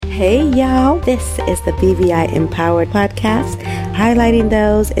Hey, y'all. This is the BVI Empowered podcast, highlighting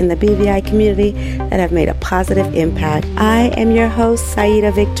those in the BVI community that have made a positive impact. I am your host,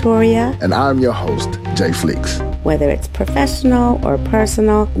 Sayyida Victoria. And I'm your host, Fleeks. Whether it's professional or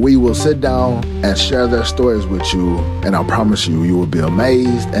personal, we will sit down and share their stories with you, and I promise you, you will be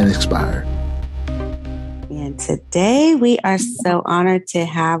amazed and inspired. And today we are so honored to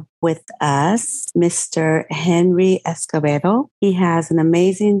have with us Mr. Henry Escobedo. He has an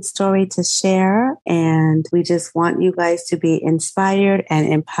amazing story to share, and we just want you guys to be inspired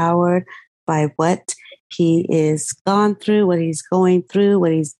and empowered by what he is gone through, what he's going through,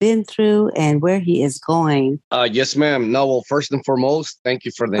 what he's been through, and where he is going. Yes, ma'am. No, well, first and foremost, thank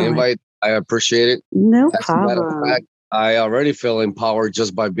you for the invite. I appreciate it. No As problem. a matter of fact, I already feel empowered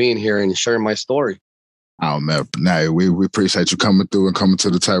just by being here and sharing my story. Oh, man. Nah, we appreciate you coming through and coming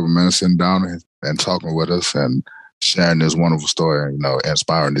to the table, man, sitting down and talking with us and sharing this wonderful story,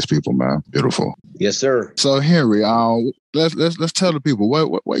 inspiring these people, man. Beautiful. Yes, sir. So, Henry, let's tell the people,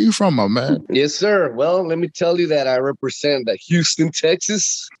 where you from, my man? Yes, sir. Well, let me tell you that I represent Houston,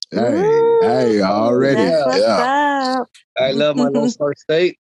 Texas. Hey, already. Yeah. I love my Lone Star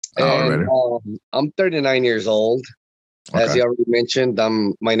State. And I'm 39 years old. Okay. As he already mentioned,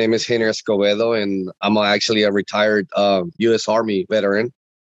 my name is Henry Escobedo, and I'm actually a retired U.S. Army veteran.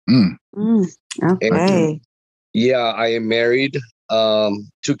 Okay. And, I am married,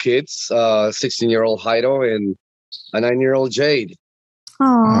 2 kids, 16-year-old Heido and a 9-year-old Jade.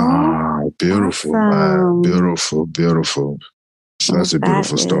 Oh, beautiful, awesome. Man. Beautiful. Such a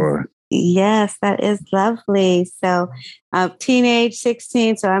beautiful story. Yes, that is lovely. So, teenage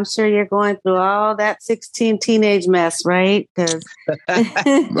 16. So I'm sure you're going through all that 16 teenage mess, right? Because all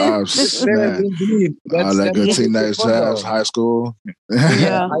that good teenage jazz, high school.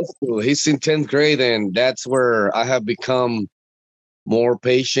 Yeah, high school. He's in 10th grade, and that's where I have become more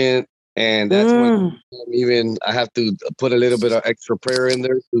patient. And that's when I have to put a little bit of extra prayer in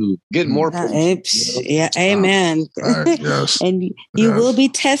there to get more patient. Yeah, amen. Yes. And you will be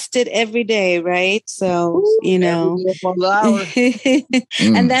tested every day, right? So, every hour.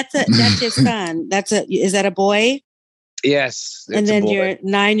 And that's your son. Is that a boy? Yes. And then your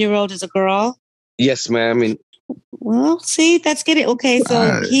 9-year-old is a girl? Yes, ma'am. Well, see, that's getting okay.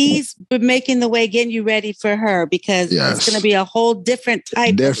 So he's making the way, getting you ready for her because it's going to be a whole different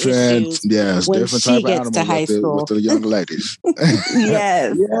type of issues. Yes, when different she type gets of to high school with the young ladies.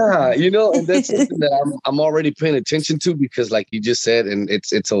 Yes, yeah, and that's something that I'm already paying attention to because, like you just said, and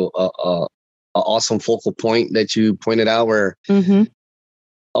it's a awesome focal point that you pointed out where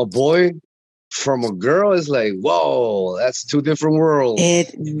a boy from a girl is like, whoa, that's 2 different worlds.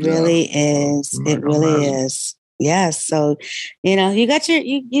 It really is. It really is. Yes. So, you got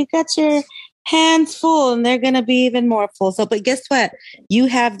your hands full and they're going to be even more full. So, but guess what? You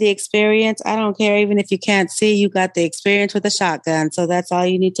have the experience. I don't care. Even if you can't see, you got the experience with a shotgun. So that's all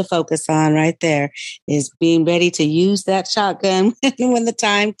you need to focus on right there is being ready to use that shotgun when the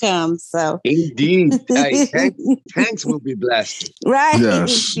time comes. So indeed, tanks will be blasted. Right.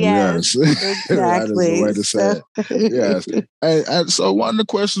 Yes. Exactly. That is the way to say it. Yes. And so one of the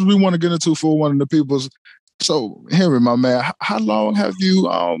questions we want to get into for one of the people's, so, Henry, my man, how long have you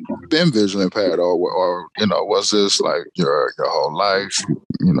been visually impaired, or was this like your whole life?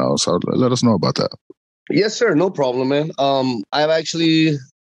 So let us know about that. Yes, sir. No problem, man. I've actually,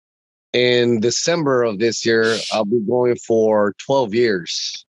 in December of this year, I'll be going for 12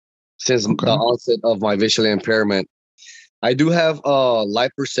 years since the onset of my visual impairment. I do have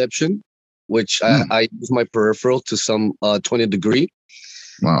light perception, which I use my peripheral to some 20 degree.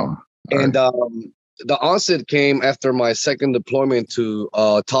 Wow. And the onset came after my second deployment to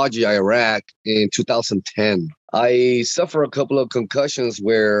Taji, Iraq in 2010. I suffered a couple of concussions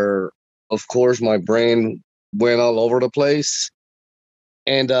where, of course, my brain went all over the place.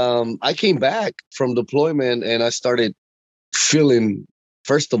 And I came back from deployment and I started feeling,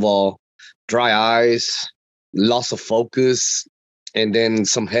 first of all, dry eyes, loss of focus, and then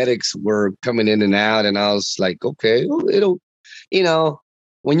some headaches were coming in and out. And I was like, okay, it'll,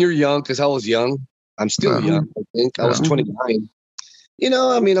 when you're young, because I was young, I'm still young, I think. I was 29.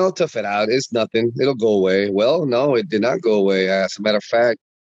 I'll tough it out. It's nothing. It'll go away. Well, no, it did not go away. As a matter of fact,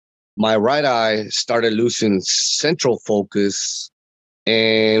 my right eye started losing central focus.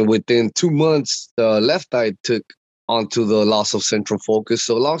 And within 2 months, the left eye took onto the loss of central focus.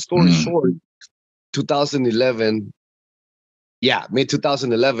 So long story short, 2011,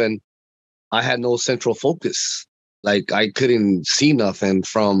 mid-2011, I had no central focus. Like I couldn't see nothing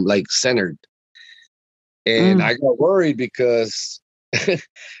from centered. And I got worried because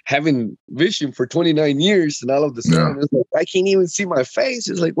having vision for 29 years, and all of a sudden, it's like I can't even see my face.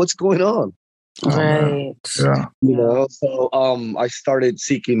 It's like, what's going on? Right. Yeah. You know, so I started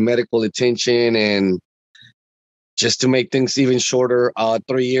seeking medical attention, and just to make things even shorter,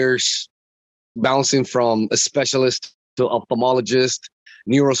 3 years bouncing from a specialist to ophthalmologist,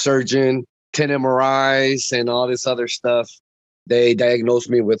 neurosurgeon, 10 MRIs, and all this other stuff. They diagnosed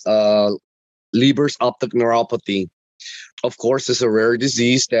me with Leber's optic neuropathy. Of course, it's a rare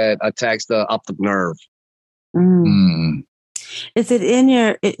disease that attacks the optic nerve. Is it in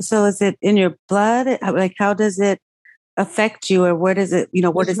your? So is it in your blood? Like, how does it affect you, or where does it? You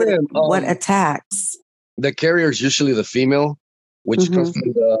know, what is it? What attacks? The carrier is usually the female, which comes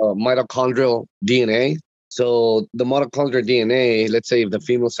from the mitochondrial DNA. So the mitochondrial DNA, let's say if the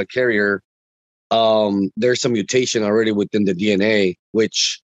female's a carrier, there's some mutation already within the DNA,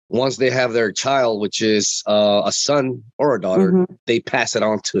 which once they have their child, which is a son or a daughter, they pass it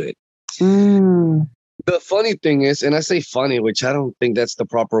on to it. The funny thing is, and I say funny, which I don't think that's the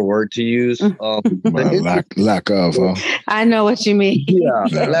proper word to use. Lack of. I know what you mean.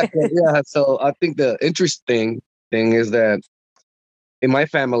 Yeah. So I think the interesting thing is that in my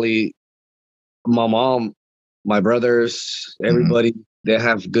family, my mom, my brothers, everybody, they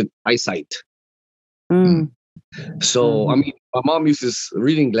have good eyesight. So, I mean, my mom uses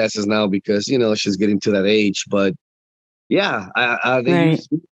reading glasses now because, you know, she's getting to that age. But yeah, they use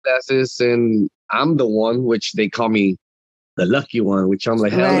reading glasses, and I'm the one, which they call me the lucky one, which I'm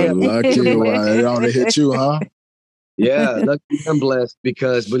like, hell yeah. Lucky one. It only hit you, huh? Yeah, lucky and blessed,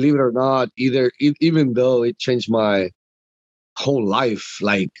 because believe it or not, even though it changed my whole life,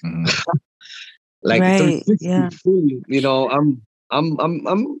 like 360 fully, you know, I'm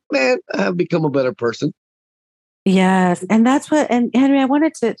man, I have become a better person. Yes. And that's what, and Henry, I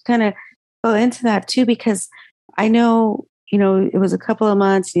wanted to kind of go into that too, because I know, you know, it was a couple of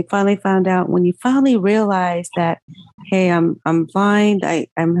months, you finally found out, when you finally realized that, hey, I'm blind,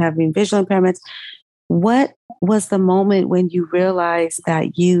 I'm having visual impairments. What was the moment when you realized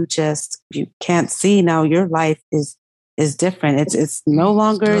that you can't see now? Your life is different. It's no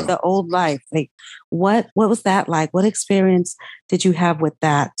longer the old life. Like, what was that like? What experience did you have with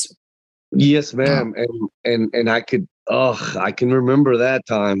that? Yes, ma'am. And I can remember that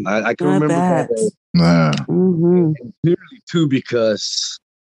time. I can remember that day. And clearly too, because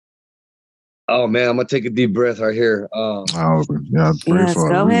oh man, I'm gonna take a deep breath right here. Go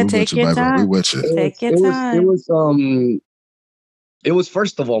ahead, take your time. We with you. Take your time. It was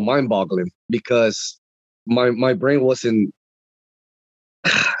first of all mind-boggling, because my brain wasn't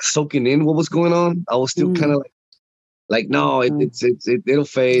soaking in what was going on. I was still kind of like, no, it'll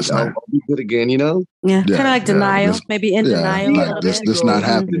fade. I'll be good again, you know? Yeah, kind of like denial, maybe in denial. Like this not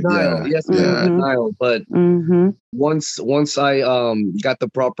happening. Denial. Yes, denial. But once I got the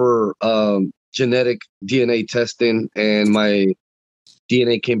proper genetic DNA testing, and my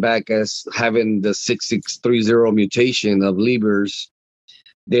DNA came back as having the 6630 mutation of Leber's,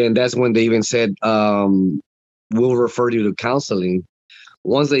 then that's when they even said, we'll refer you to counseling.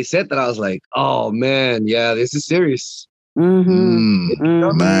 Once they said that, I was like, oh man, yeah, this is serious. Man.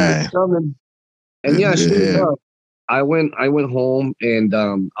 It's coming. And yeah, sure enough, I went home, and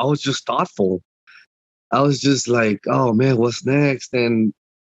I was just thoughtful. I was just like, oh man, what's next? And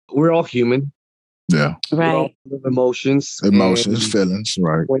we're all human. Yeah. Right. Emotions, feelings,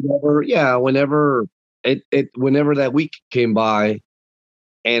 right. Whenever that week came by,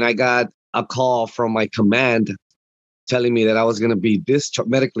 and I got a call from my command telling me that I was going to be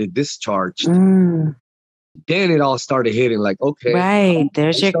medically discharged. Then it all started hitting, like, okay. Right.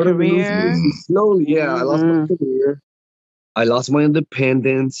 There's your career. Slowly, I lost my career. I lost my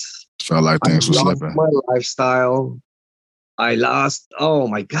independence. Felt like things were slipping. My lifestyle. I lost, oh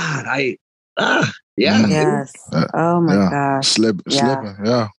my God. Yes. Oh my gosh. Slipping,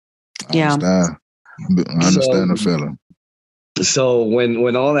 yeah. I understand the feeling. So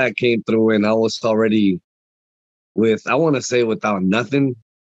when all that came through, and I was already I want to say without nothing,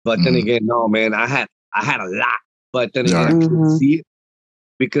 but then again, no, man, I had a lot, but then again, I couldn't see it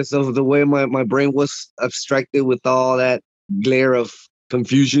because of the way my brain was abstracted with all that glare of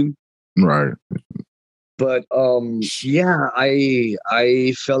confusion. Right. But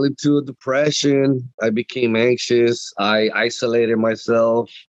I fell into a depression. I became anxious. I isolated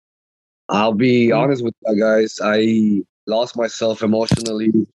myself. I'll be honest with you guys. I lost myself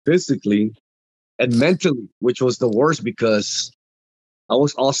emotionally, physically, and mentally, which was the worst, because I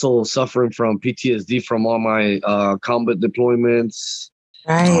was also suffering from PTSD from all my combat deployments.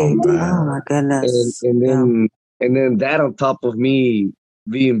 Right. Oh my goodness. And then that on top of me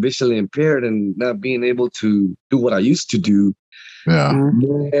being visually impaired and not being able to do what I used to do, Yeah.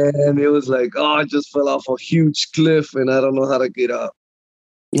 Man, it was like, oh, I just fell off a huge cliff and I don't know how to get up.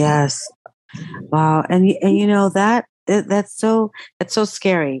 Yes. Wow. And you know that's so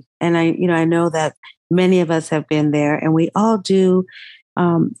scary. And I know that many of us have been there, and we all do.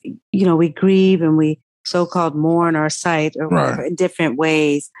 We grieve and we so-called mourn our sight or whatever in different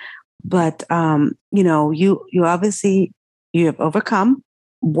ways. But you obviously you have overcome.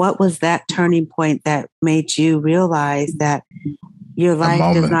 What was that turning point that made you realize that your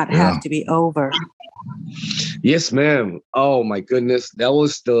life does not have to be over? Yes, ma'am. Oh my goodness. That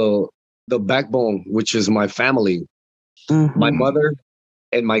was the backbone, which is my family. Mm-hmm. My mother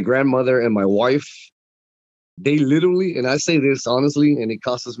and my grandmother and my wife, they literally, and I say this honestly, and it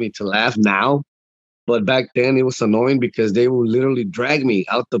causes me to laugh now, but back then it was annoying because they would literally drag me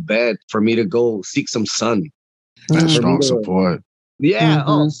out the bed for me to go seek some sun. That's strong support. Yeah. Mm-hmm.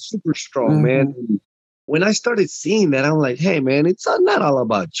 Oh, super strong, man. When I started seeing that, I'm like, hey, man, it's not all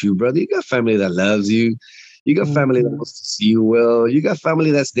about you, brother. You got family that loves you. You got family that wants to see you well. You got family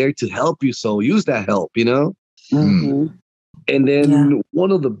that's there to help you. So use that help, And then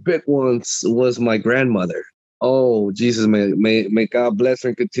one of the big ones was my grandmother. Oh, Jesus, may God bless her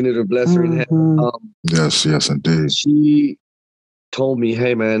and continue to bless her in heaven. Yes, indeed. She told me,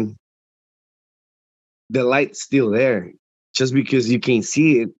 hey, man, the light's still there. Just because you can't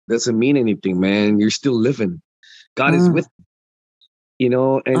see it doesn't mean anything, man. You're still living. God is with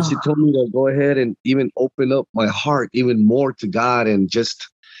you. And she told me to go ahead and even open up my heart even more to God and just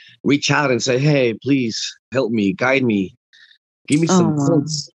reach out and say, hey, please help me, guide me, give me some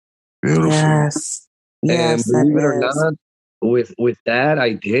sense. Beautiful. Yes. And believe it or not, with that,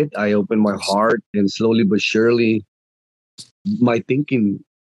 I did. I opened my heart, and slowly but surely, my thinking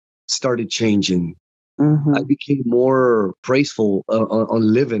started changing. I became more praiseful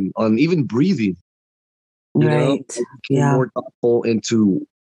on living, on even breathing. I became more thoughtful into,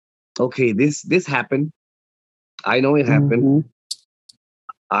 okay, this happened. I know it happened.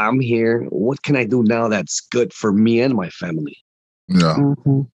 I'm here. What can I do now that's good for me and my family? Yeah.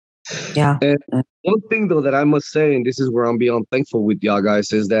 Yeah. And one thing, though, that I must say, and this is where I'm beyond thankful with y'all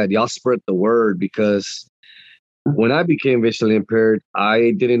guys, is that y'all spread the word, because when I became visually impaired,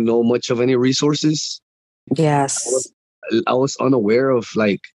 I didn't know much of any resources. Yes. I was unaware of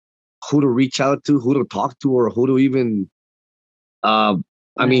like who to reach out to, who to talk to, or who to even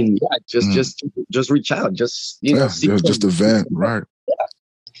just reach out, just just a vent, right?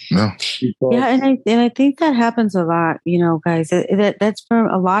 Yeah, and I think that happens a lot, guys. That's for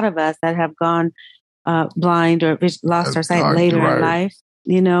a lot of us that have gone blind or lost our sight later in life,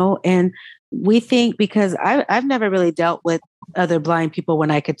 and we think, because I've never really dealt with other blind people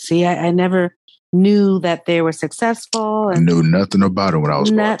when I could see. I never knew that they were successful. I knew nothing about it when I was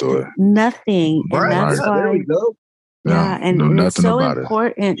going through it. Nothing. And that's why. There we go. Yeah, and it's so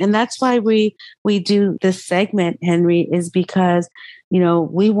important. And that's why we do this segment, Henry, is because,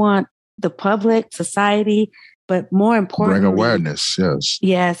 we want the public, society, but more importantly, bring awareness. Yes.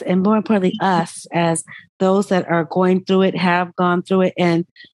 Yes. And more importantly, us as those that are going through it, have gone through it, and,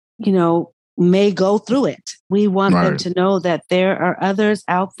 may go through it. We want them to know that there are others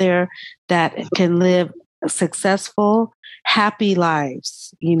out there that can live successful, happy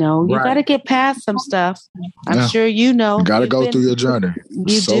lives. You got to get past some stuff. I'm sure you got to go through your journey.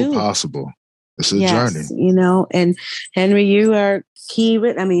 It's so possible. It's a journey. And Henry, you are key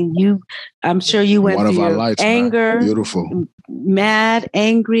with, I'm sure you went through your lights, anger, beautiful, mad,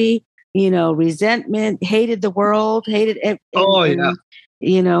 angry, resentment, hated the world, hated everything.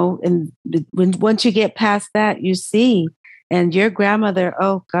 And once you get past that, you see. And your grandmother,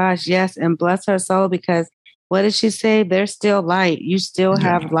 oh gosh, yes, and bless her soul, because what did she say? There's still light. You still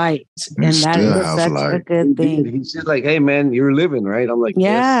have light. And that is such a good thing. He's just like, hey, man, you're living, right? I'm like,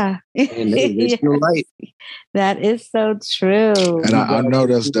 yeah. Yes. And there's still light. That is so true. And I know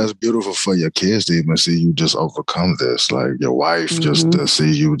that's beautiful for your kids to even see you just overcome this. Like your wife, just to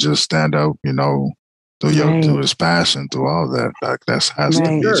see you just stand up, through his passion, through all that. Like that has to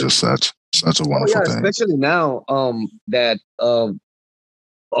be just such a wonderful thing. Especially now that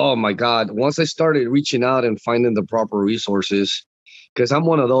oh my God, once I started reaching out and finding the proper resources, because I'm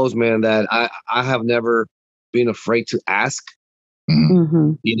one of those, man, that I have never been afraid to ask,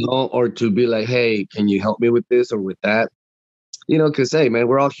 or to be like, hey, can you help me with this or with that? Because, hey, man,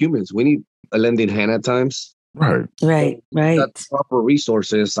 we're all humans. We need a lending hand at times. Right. Right. Got the proper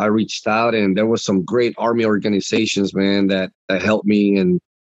resources. I reached out, and there was some great Army organizations, man, that helped me and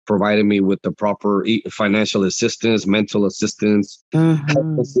provided me with the proper financial assistance, mental assistance,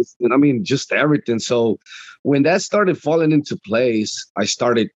 health assistance. Just everything. So when that started falling into place, I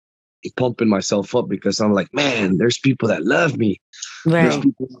started pumping myself up because I'm like, man, there's people that love me. Right. There's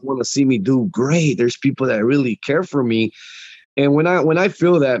people that want to see me do great. There's people that really care for me. And when I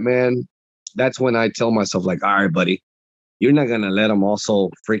feel that, man, that's when I tell myself, like, all right, buddy, you're not gonna let them also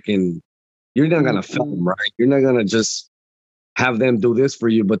you're not gonna fail them, right? You're not gonna just have them do this for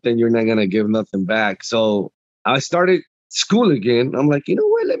you, but then you're not gonna give nothing back. So I started school again. I'm like, you know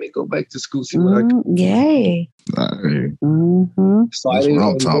what? Let me go back to school, see what I can. Yay. So That's I what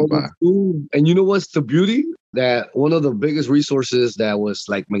I'm talking about. school. And you know what's the beauty? That one of the biggest resources that was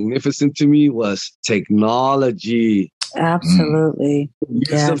like magnificent to me was technology. Absolutely.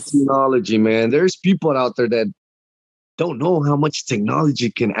 Use of technology, man. There's people out there that don't know how much technology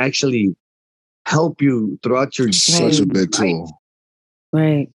can actually help you throughout your such a big tool.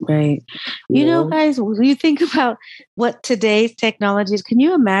 Right. You know, guys, when you think about what today's technology is, can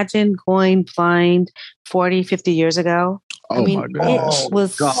you imagine going blind 40, 50 years ago? Oh, my goodness. It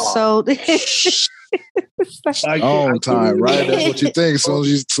was so... Stone time, right? That's what you think. As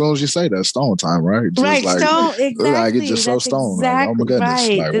soon as you say that, stone time, right? Just right, like, stone, exactly. Like it's just so stone. Like, oh my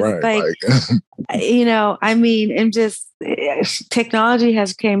goodness. Right. You know, I mean, and just technology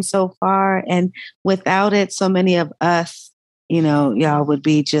has came so far, and without it, so many of us, you know, y'all would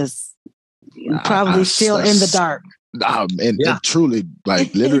be just probably still in the dark. And truly,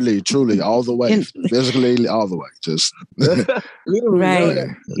 like literally, truly, all the way, physically, all the way, just right.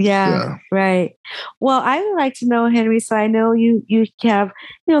 Yeah, right. Well, I would like to know, Henry. So I know you have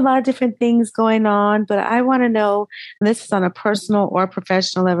a lot of different things going on, but I want to know, and this is on a personal or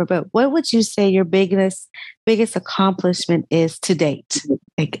professional level, but what would you say your biggest accomplishment is to date?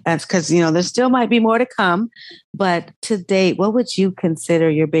 Like, that's because there still might be more to come, but to date, what would you consider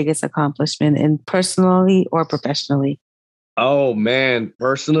your biggest accomplishment, in personally or professionally? Oh man,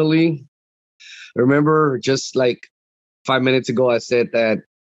 personally, remember just like 5 minutes ago, I said that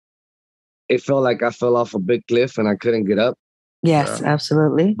it felt like I fell off a big cliff and I couldn't get up. Yes,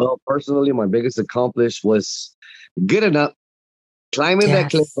 absolutely. Well, personally, my biggest accomplishment was getting up, climbing that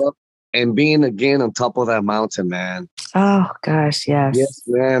cliff up, and being again on top of that mountain, man. Oh gosh, yes. Yes,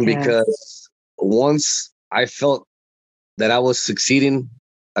 man, because once I felt that I was succeeding,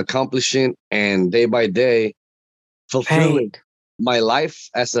 accomplishing, and day by day fulfilling my life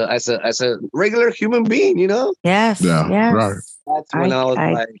as a regular human being, Yes. Right. That's when I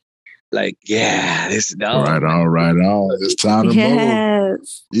was like, yeah, this right on. It's time to move.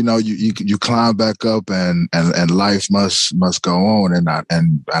 You climb back up, and life must go on, and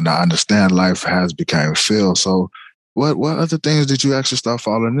I understand life has become filled. So, what other things did you actually start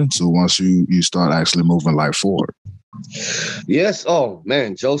falling into once you start actually moving life forward? Yes. Oh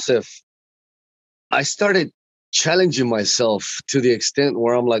man, Joseph, I started challenging myself to the extent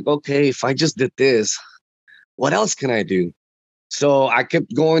where I'm like, okay, if I just did this, what else can I do? So I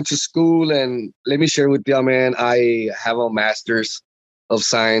kept going to school, and let me share with you, man, I have a master's of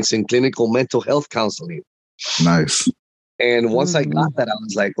science in clinical mental health counseling. Nice. And once I got that, I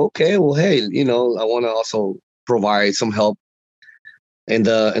was like, okay, well, hey, I want to also provide some help in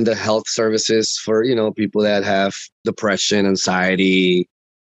the health services for, people that have depression, anxiety,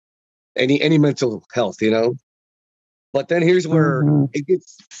 any mental health, But then here's where it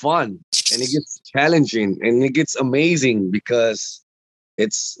gets fun, and it gets challenging, and it gets amazing, because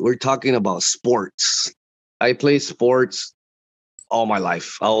we're talking about sports. I play sports all my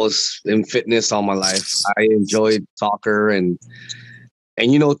life. I was in fitness all my life. I enjoyed soccer, and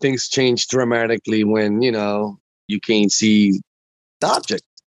things change dramatically when, you can't see the object.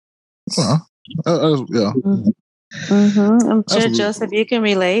 Yeah. I'm sure, Joseph, you can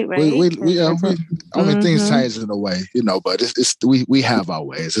relate, right? Things change in a way, but it's we have our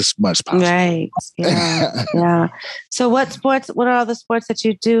ways. It's much possible. Right. Yeah. So what are all the sports that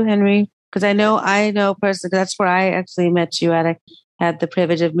you do, Henry? Because I know personally, that's where I actually met you at. I had the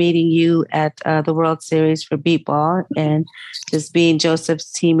privilege of meeting you at the World Series for beat ball, and just being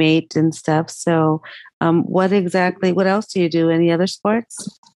Joseph's teammate and stuff. So what else do you do? Any other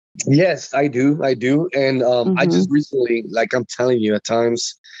sports? Yes, I do. And I just recently, like I'm telling you, at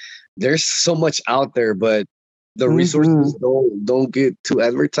times there's so much out there, but the resources don't get too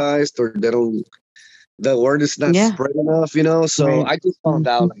advertised, or the word is not spread enough, So I just found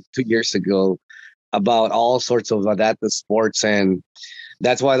out like 2 years ago about all sorts of adaptive sports, and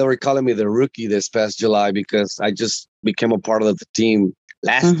that's why they were calling me the rookie this past July, because I just became a part of the team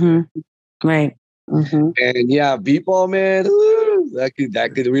last year. Right. And beat ball, man,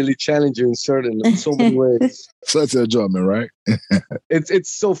 that could really challenge you in so many ways. Such enjoyment, right?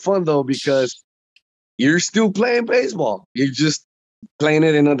 It's so fun though, because you're still playing baseball. You're just playing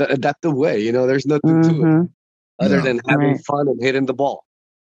it in an adaptive way. There's nothing to it other than having fun and hitting the ball.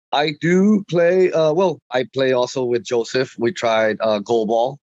 I do play. I play also with Joseph. We tried goal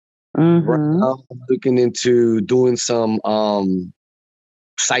ball. Right now, I'm looking into doing some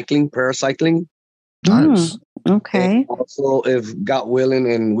cycling, paracycling. Nice. Okay. And also, if God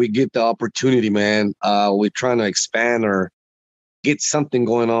willing, and we get the opportunity, man, we're trying to expand or get something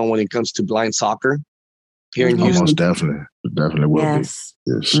going on when it comes to blind soccer here in Houston. Almost definitely. Definitely will be.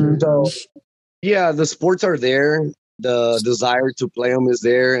 Yes. So, yeah, the sports are there. The desire to play them is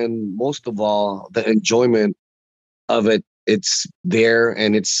there. And most of all, the enjoyment of it, it's there.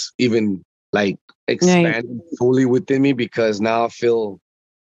 And it's even like expanded fully within me because now I feel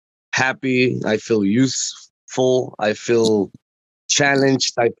happy. I feel useful. I feel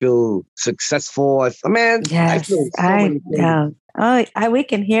challenged. I feel successful. I feel so many things. We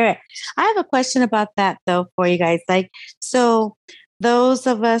can hear it. I have a question about that though for you guys. Like, so those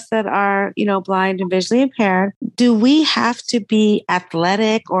of us that are, blind and visually impaired, do we have to be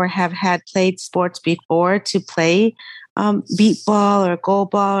athletic or have had played sports before to play beat ball or goal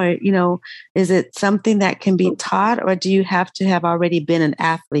ball, or is it something that can be taught, or do you have to have already been an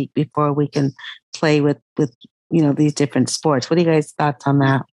athlete before we can play with these different sports? What are you guys' thoughts on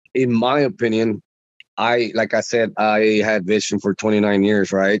that? In my opinion, like I said, I had vision for 29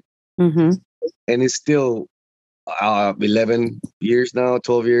 years, right? Mm-hmm. And it's still 11 years now,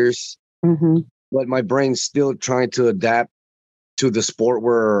 12 years. Mm-hmm. But my brain's still trying to adapt to the sport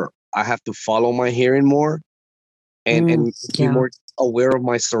where I have to follow my hearing more and be more aware of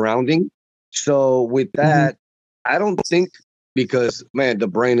my surrounding. So with that, I don't think, because man, the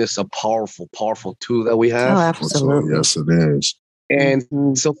brain is a powerful, powerful tool that we have. Oh, absolutely. Yes, it is.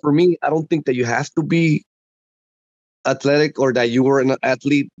 And so for me, I don't think that you have to be athletic or that you were an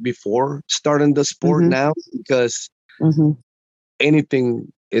athlete before starting the sport now, because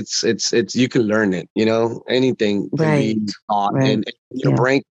anything, it's you can learn it, anything can be taught, and your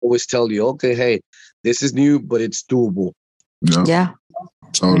brain always tell you, okay, hey, this is new, but it's doable. Yeah.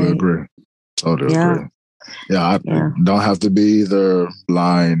 Totally agree. Yeah, I don't have to be either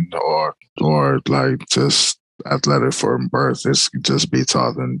blind or like just athletic from birth. It's just be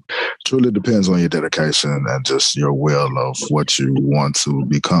taught, and truly depends on your dedication and just your will of what you want to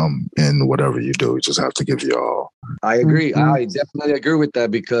become in whatever you do. You just have to give your all. I agree. I definitely agree with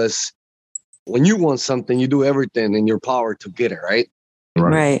that, because when you want something, you do everything in your power to get it, right?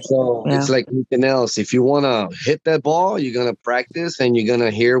 Right. So it's like anything else. If you want to hit that ball, you're going to practice and you're going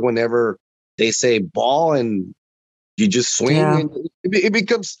to hear whenever they say ball, and you just swing, and it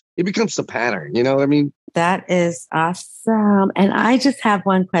becomes a pattern. You know what I mean? That is awesome. And I just have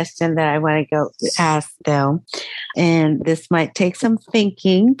one question that I want to go ask though. And this might take some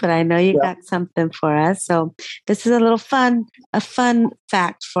thinking, but I know you got something for us. So this is a fun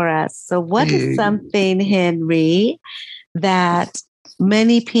fact for us. So what is something, Henry, that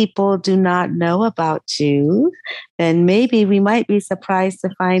many people do not know about you, and maybe we might be surprised to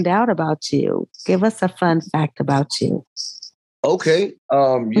find out about you? Give us a fun fact about you. Okay.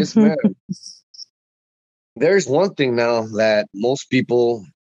 Yes, ma'am. There's one thing now that most people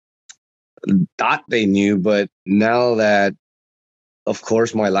thought they knew, but now that, of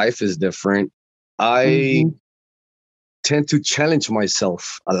course, my life is different, I tend to challenge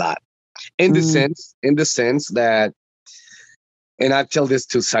myself a lot in the sense that, and I tell this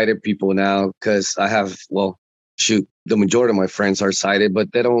to sighted people now, because I have, the majority of my friends are sighted,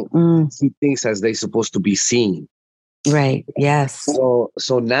 but they don't see things as they're supposed to be seen. Right. Yes.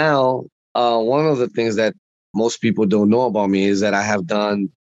 So now, one of the things that most people don't know about me is that I have done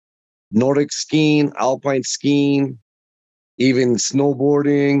Nordic skiing, alpine skiing, even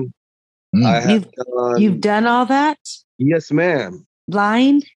snowboarding. You've done all that? Yes, ma'am.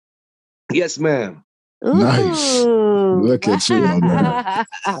 Blind? Yes, ma'am. Ooh, nice. Look at you, my man.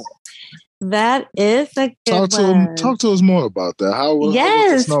 That is a good one. Talk to us more about that. How was the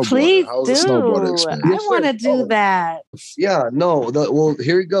snowboard? Please how was the snowboard experience? I want to do that. Yeah, no.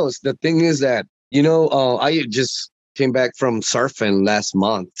 Here it goes. The thing is that, I just came back from surfing last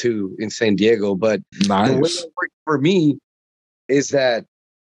month too in San Diego. But the way it worked for me is that,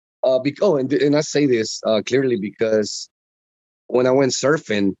 and I say this clearly because when I went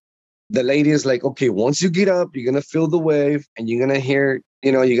surfing, the lady is like, okay, once you get up, you're going to feel the wave and you're going to hear,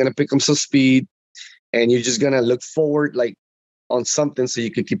 you're going to pick up some speed, and you're just going to look forward like on something so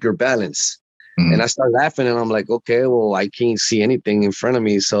you could keep your balance. And I start laughing and I'm like, okay, well, I can't see anything in front of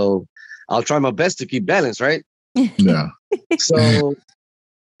me, so I'll try my best to keep balance, right? Yeah. So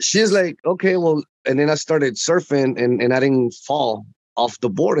she's like, okay, well, and then I started surfing and I didn't fall off the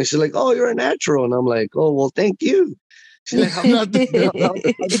board. And she's like, oh, you're a natural. And I'm like, oh, well, thank you. She's like, how did you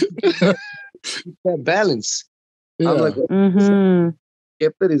keep that balance? Yeah. I'm like,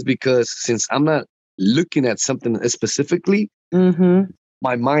 kept it is because since I'm not looking at something specifically,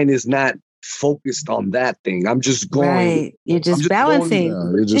 my mind is not focused on that thing. I'm just going. Right. You're just balancing.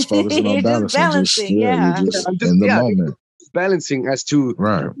 You're just focusing on balancing. You're just in the moment. Balancing as to,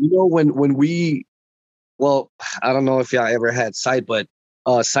 when we, well, I don't know if y'all ever had sight, but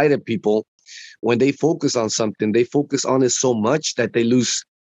sighted people, when they focus on something, they focus on it so much that they lose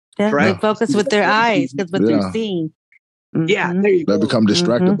track. They focus with their eyes because what they're seeing. Yeah, there you go. They become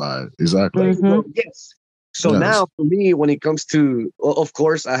distracted by it. Exactly. Yes. So now for me, when it comes to, of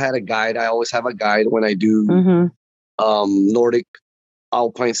course, I had a guide. I always have a guide when I do Nordic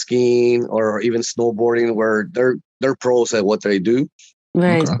alpine skiing or even snowboarding, where they're pros at what they do.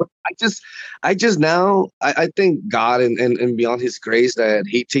 Right. Okay. I just now I thank God and beyond His grace that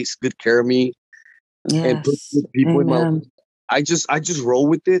He takes good care of me and puts good people in my life. I just roll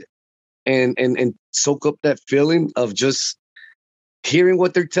with it and soak up that feeling of just hearing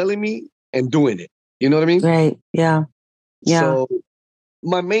what they're telling me and doing it. You know what I mean? Right. Yeah. Yeah. So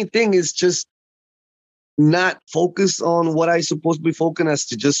my main thing is just not focus on what I supposed to be focusing as,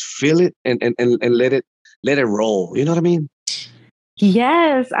 to just feel it and let it roll. You know what I mean?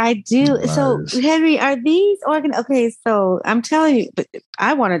 Yes, I do. Nice. So, Henry, are these okay, so I'm telling you, but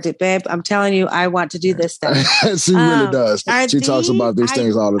I want to do, babe. I'm telling you, I want to do this stuff. She really does. She talks about these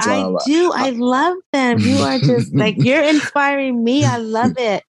things all the time. I do. I love them. You are just like, you're inspiring me. I love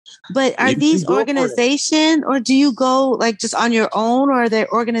it. But are these organizations, or do you go like just on your own, or are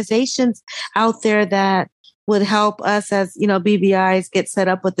there organizations out there that would help us as, BVIs get set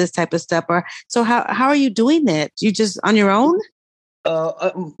up with this type of stuff? Or so how are you doing it? You just on your own?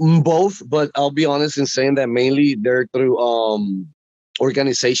 Both, but I'll be honest in saying that mainly they're through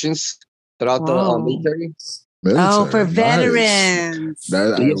organizations throughout the military. Oh, for veterans.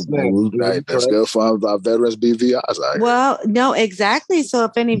 That's good for our veterans BVIs. Well, no, exactly. So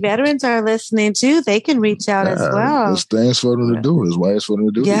if any veterans are listening too, they can reach out as well. There's things for them to do. There's ways for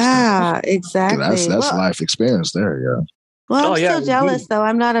them to do. Yeah, exactly. That's life experience there. Yeah. Well, I'm still jealous, though.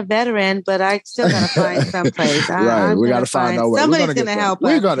 I'm not a veteran, but I still got to find someplace. Right. We got to find our way. Somebody's going to help us.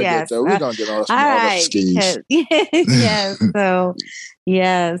 We're going to get there. We're going to get all the skis. Yes. So,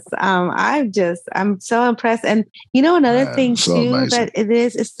 yes. I'm so impressed. And, another thing, too, amazing. That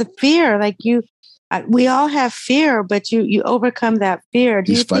it's the fear. Like we all have fear, but you overcome that fear.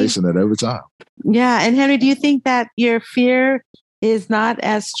 He's facing it every time. Yeah. And Henry, do you think that your fear is not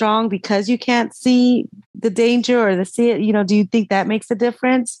as strong because you can't see the danger or see it? Do you think that makes a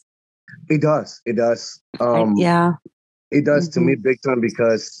difference? It does. It does. It does to me big time,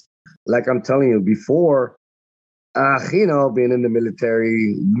 because like I'm telling you before, being in the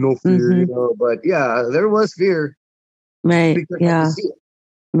military, no fear, but yeah, there was fear. Right. Yeah.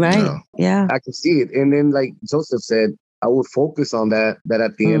 Right. Yeah. I could see it. And then like Joseph said, I would focus on that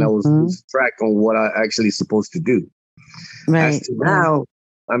at the end I was losing track on what I actually supposed to do. Right. As to now,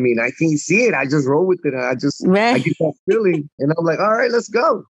 I mean, I can see it. I just roll with it. I get that feeling, and I'm like, all right, let's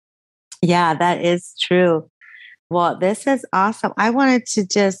go. Yeah, that is true. Well, this is awesome. I wanted to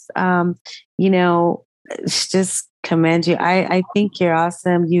just, just commend you. I think you're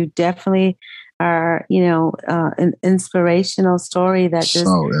awesome. You definitely are, an inspirational story that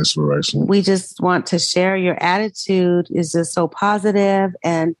so inspirational. We just want to share. Your attitude is just so positive,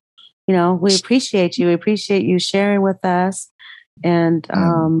 and we appreciate you. We appreciate you sharing with us. And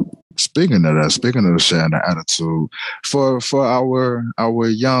speaking of the sharing the attitude for our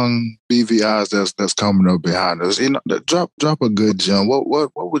young BVIs that's coming up behind us, drop a good gem.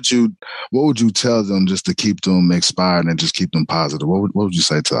 What would you tell them just to keep them inspired and just keep them positive? What would you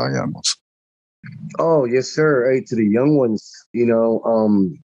say to our young ones? Oh yes, sir. Hey, to the young ones,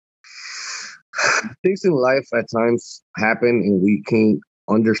 things in life at times happen, and we can't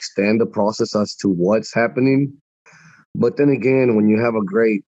understand the process as to what's happening. But then again, when you have a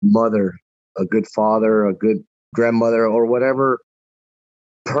great mother, a good father, a good grandmother, or whatever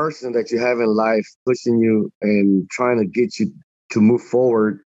person that you have in life pushing you and trying to get you to move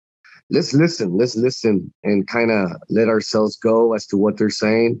forward, let's listen and kind of let ourselves go as to what they're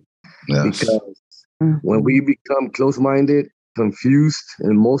saying. Yes. Because when we become close-minded, confused,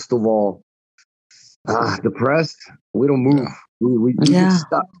 and most of all, depressed, we don't move. We get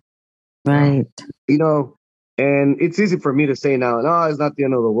stuck. Right. And it's easy for me to say now, no, it's not the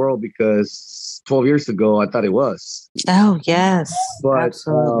end of the world, because 12 years ago, I thought it was. Oh, yes. But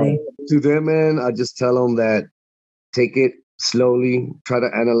absolutely. To them, man, I just tell them that take it slowly, try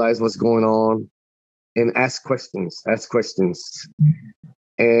to analyze what's going on, and ask questions.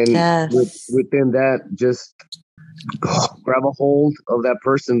 And within that, just grab a hold of that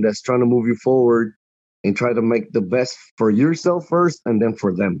person that's trying to move you forward and try to make the best for yourself first and then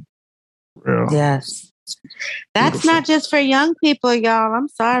for them. Yeah. Yes. That's not just for young people, y'all. I'm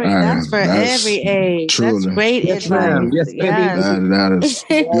sorry. That's for every age. Truly. That's great advice. Yes, yes. That is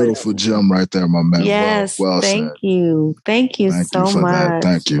a beautiful gem right there, my man. Yes. Well thank said. you. Thank you so for much. That.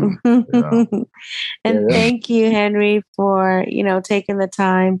 Thank you. Yeah. And thank you, Henry, for, taking the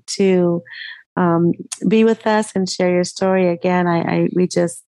time to be with us and share your story again. We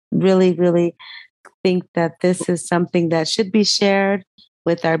just really, really think that this is something that should be shared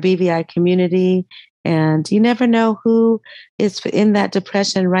with our BVI community. And you never know who is in that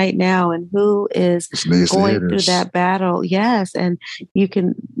depression right now and who is going through that battle. Yes. And you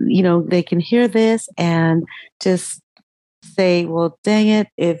can, they can hear this and just say, well, dang it,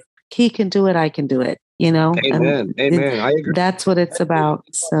 if he can do it, I can do it. Amen. Amen. I agree. That's what it's about.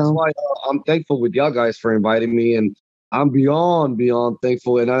 So that's why I'm thankful with y'all guys for inviting me, and I'm beyond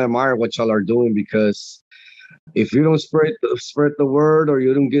thankful, and I admire what y'all are doing, because if you don't spread the word, or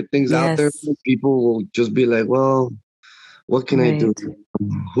you don't get things out there, people will just be like, well, what can I do?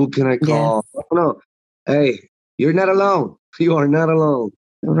 Who can I call? Yes. No. Hey, you're not alone. You are not alone.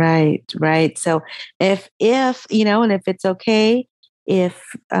 Right. So if and if it's okay,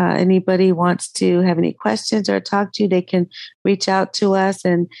 if anybody wants to have any questions or talk to you, they can reach out to us.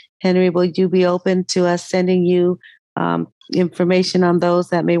 And Henry, will you be open to us sending you information on those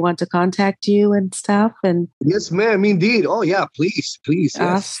that may want to contact you and stuff? And yes, ma'am, indeed. Oh yeah, please. Yes.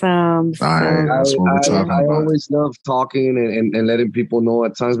 Awesome. All right, that's what we're talking about. I always love talking and letting people know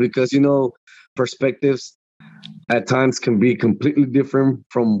at times, because perspectives at times can be completely different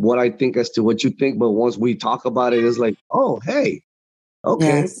from what I think as to what you think. But once we talk about it, it's like, oh, hey,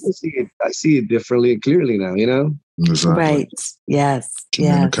 okay, yes. I see it differently and clearly now, Exactly. Right. Yes.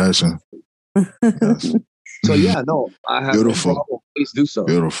 Communication. Yes. So I have no problem. Please do so.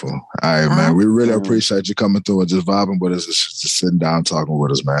 Beautiful. All right, man. We really appreciate you coming through and just vibing with us, just sitting down, talking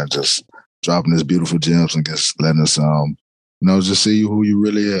with us, man. Just dropping these beautiful gems and just letting us, just see who you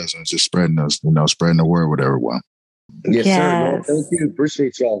really is, and just spreading us, spreading the word with everyone. Yes, sir. No, thank you.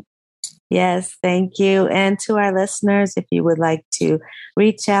 Appreciate y'all. Yes, thank you. And to our listeners, if you would like to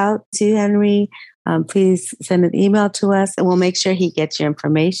reach out to Henry, please send an email to us, and we'll make sure he gets your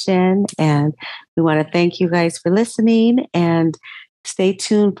information. And we want to thank you guys for listening, and stay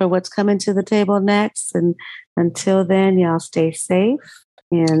tuned for what's coming to the table next. And until then, y'all stay safe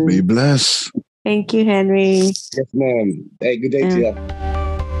and be blessed. Thank you, Henry. Yes, ma'am. Hey, good day to you.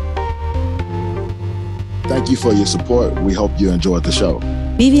 Thank you for your support. We hope you enjoyed the show.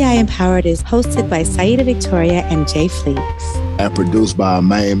 BVI Empowered is hosted by Sayyida Victoria and Jay Fleeks. And produced by our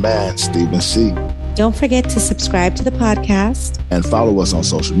main man, Stephen C. Don't forget to subscribe to the podcast. And follow us on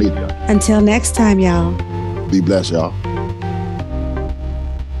social media. Until next time, y'all. Be blessed, y'all.